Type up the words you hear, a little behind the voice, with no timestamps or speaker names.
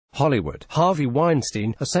Hollywood. Harvey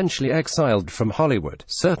Weinstein, essentially exiled from Hollywood,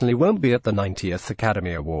 certainly won't be at the 90th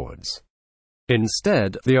Academy Awards.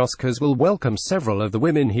 Instead, the Oscars will welcome several of the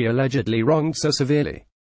women he allegedly wronged so severely.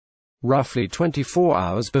 Roughly 24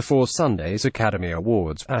 hours before Sunday's Academy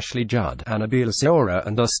Awards, Ashley Judd, Annabella Sciorra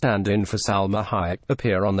and a stand-in for Salma Hayek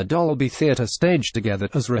appear on the Dolby Theatre stage together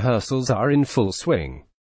as rehearsals are in full swing.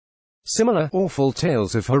 Similar, awful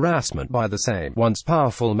tales of harassment by the same, once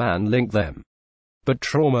powerful man link them. But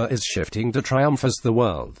trauma is shifting to triumph as the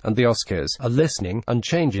world and the Oscars are listening and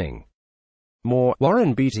changing. More,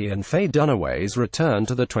 Warren Beatty and Faye Dunaway's return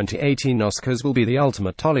to the 2018 Oscars will be the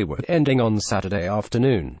ultimate Hollywood ending on Saturday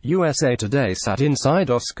afternoon. USA Today sat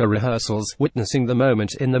inside Oscar rehearsals, witnessing the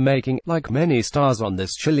moment in the making. Like many stars on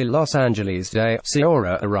this chilly Los Angeles day,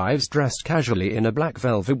 Sciorra arrives dressed casually in a black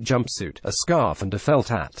velvet jumpsuit, a scarf and a felt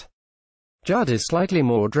hat. Judd is slightly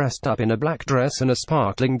more dressed up in a black dress and a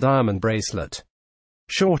sparkling diamond bracelet.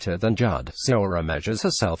 Shorter than Judd, Sciorra measures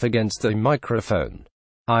herself against the microphone.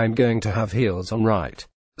 "I'm going to have heels on, right?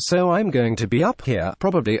 So I'm going to be up here,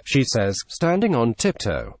 probably," she says, standing on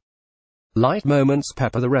tiptoe. Light moments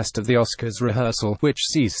pepper the rest of the Oscars rehearsal, which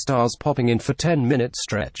sees stars popping in for 10-minute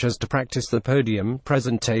stretches to practice the podium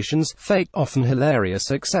presentations, fake, often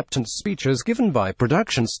hilarious acceptance speeches given by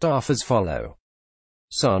production staff as follow.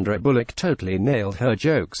 Sandra Bullock totally nailed her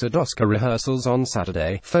jokes at Oscar rehearsals on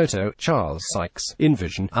Saturday. Photo, Charles Sykes.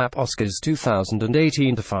 InVision, app. Oscars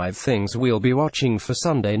 2018. The 5 things we'll be watching for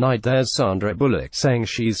Sunday night. There's Sandra Bullock saying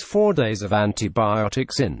she's 4 days of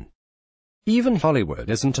antibiotics in. Even Hollywood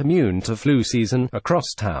isn't immune to flu season.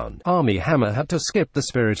 Across town, Armie Hammer had to skip the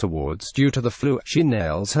Spirit Awards due to the flu. She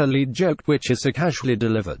nails her lead joke, which is so casually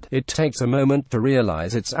delivered, it takes a moment to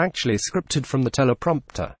realize it's actually scripted from the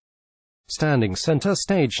teleprompter. Standing center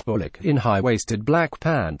stage, Bullock, in high-waisted black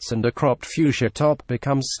pants and a cropped fuchsia top,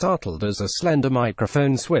 becomes startled as a slender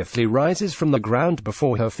microphone swiftly rises from the ground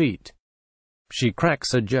before her feet. She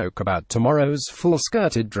cracks a joke about tomorrow's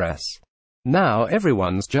full-skirted dress. Now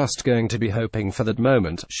everyone's just going to be hoping for that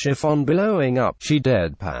moment. Chiffon billowing up, she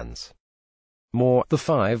deadpans. More, the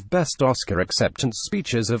 5 best Oscar acceptance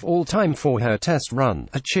speeches of all time for her test run.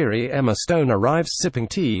 A cheery Emma Stone arrives sipping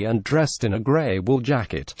tea and dressed in a grey wool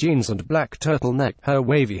jacket, jeans and black turtleneck, her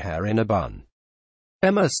wavy hair in a bun.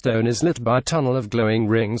 Emma Stone is lit by a tunnel of glowing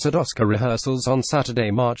rings at Oscar rehearsals on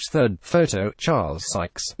Saturday, March 3rd. Photo, Charles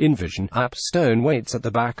Sykes. InVision, app. Stone waits at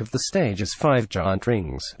the back of the stage as 5 giant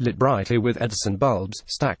rings, lit brightly with Edison bulbs,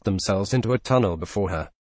 stack themselves into a tunnel before her.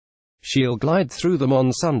 She'll glide through them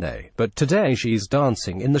on Sunday, but today she's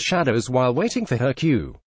dancing in the shadows while waiting for her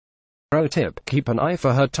cue. Pro tip, keep an eye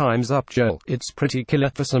for her Time's Up jolt. It's pretty killer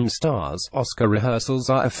for some stars. Oscar rehearsals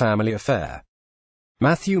are a family affair.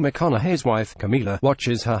 Matthew McConaughey's wife, Camila,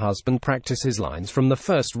 watches her husband practice his lines from the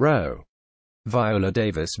first row. Viola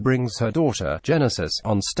Davis brings her daughter, Genesis,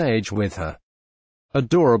 on stage with her.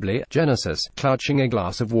 Adorably, Genesis, clutching a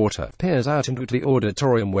glass of water, peers out into the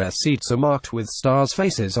auditorium where seats are marked with stars'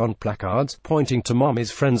 faces on placards, pointing to mommy's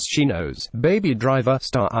friends she knows. Baby Driver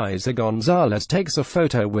star Isa Gonzalez takes a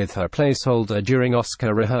photo with her placeholder during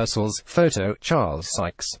Oscar rehearsals. Photo, Charles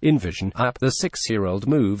Sykes. InVision, app. The 6-year-old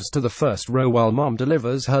moves to the first row while mom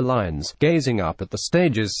delivers her lines, gazing up at the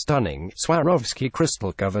stage's stunning, Swarovski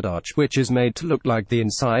crystal-covered arch, which is made to look like the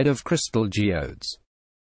inside of crystal geodes.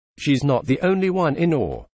 She's not the only one in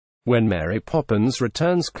awe. When Mary Poppins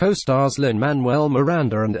returns, co-stars Lin-Manuel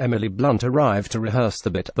Miranda and Emily Blunt arrive to rehearse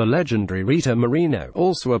the bit. The legendary Rita Moreno,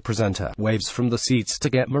 also a presenter, waves from the seats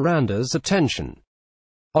to get Miranda's attention.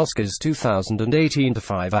 Oscars 2018. The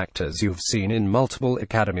 5 actors you've seen in multiple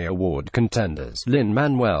Academy Award contenders.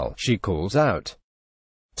 Lin-Manuel, she calls out.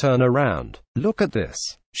 "Turn around. Look at this."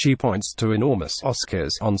 She points to enormous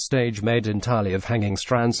Oscars on stage made entirely of hanging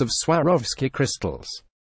strands of Swarovski crystals.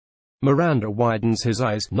 Miranda widens his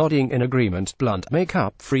eyes, nodding in agreement. Blunt,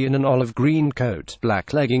 makeup-free in an olive-green coat,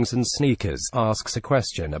 black leggings and sneakers, asks a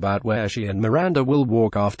question about where she and Miranda will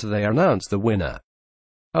walk after they announce the winner.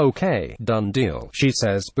 "Okay, done deal," she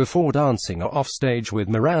says, before dancing offstage with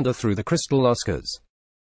Miranda through the Crystal Oscars.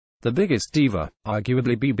 The biggest diva,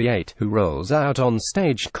 arguably BB-8, who rolls out on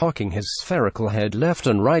stage cocking his spherical head left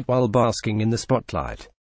and right while basking in the spotlight.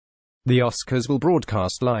 The Oscars will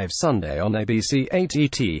broadcast live Sunday on ABC 8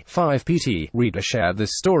 ET, 5 PT. Reader share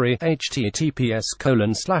this story,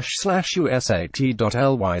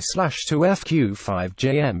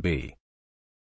 https://usat.ly/2fq5jmb.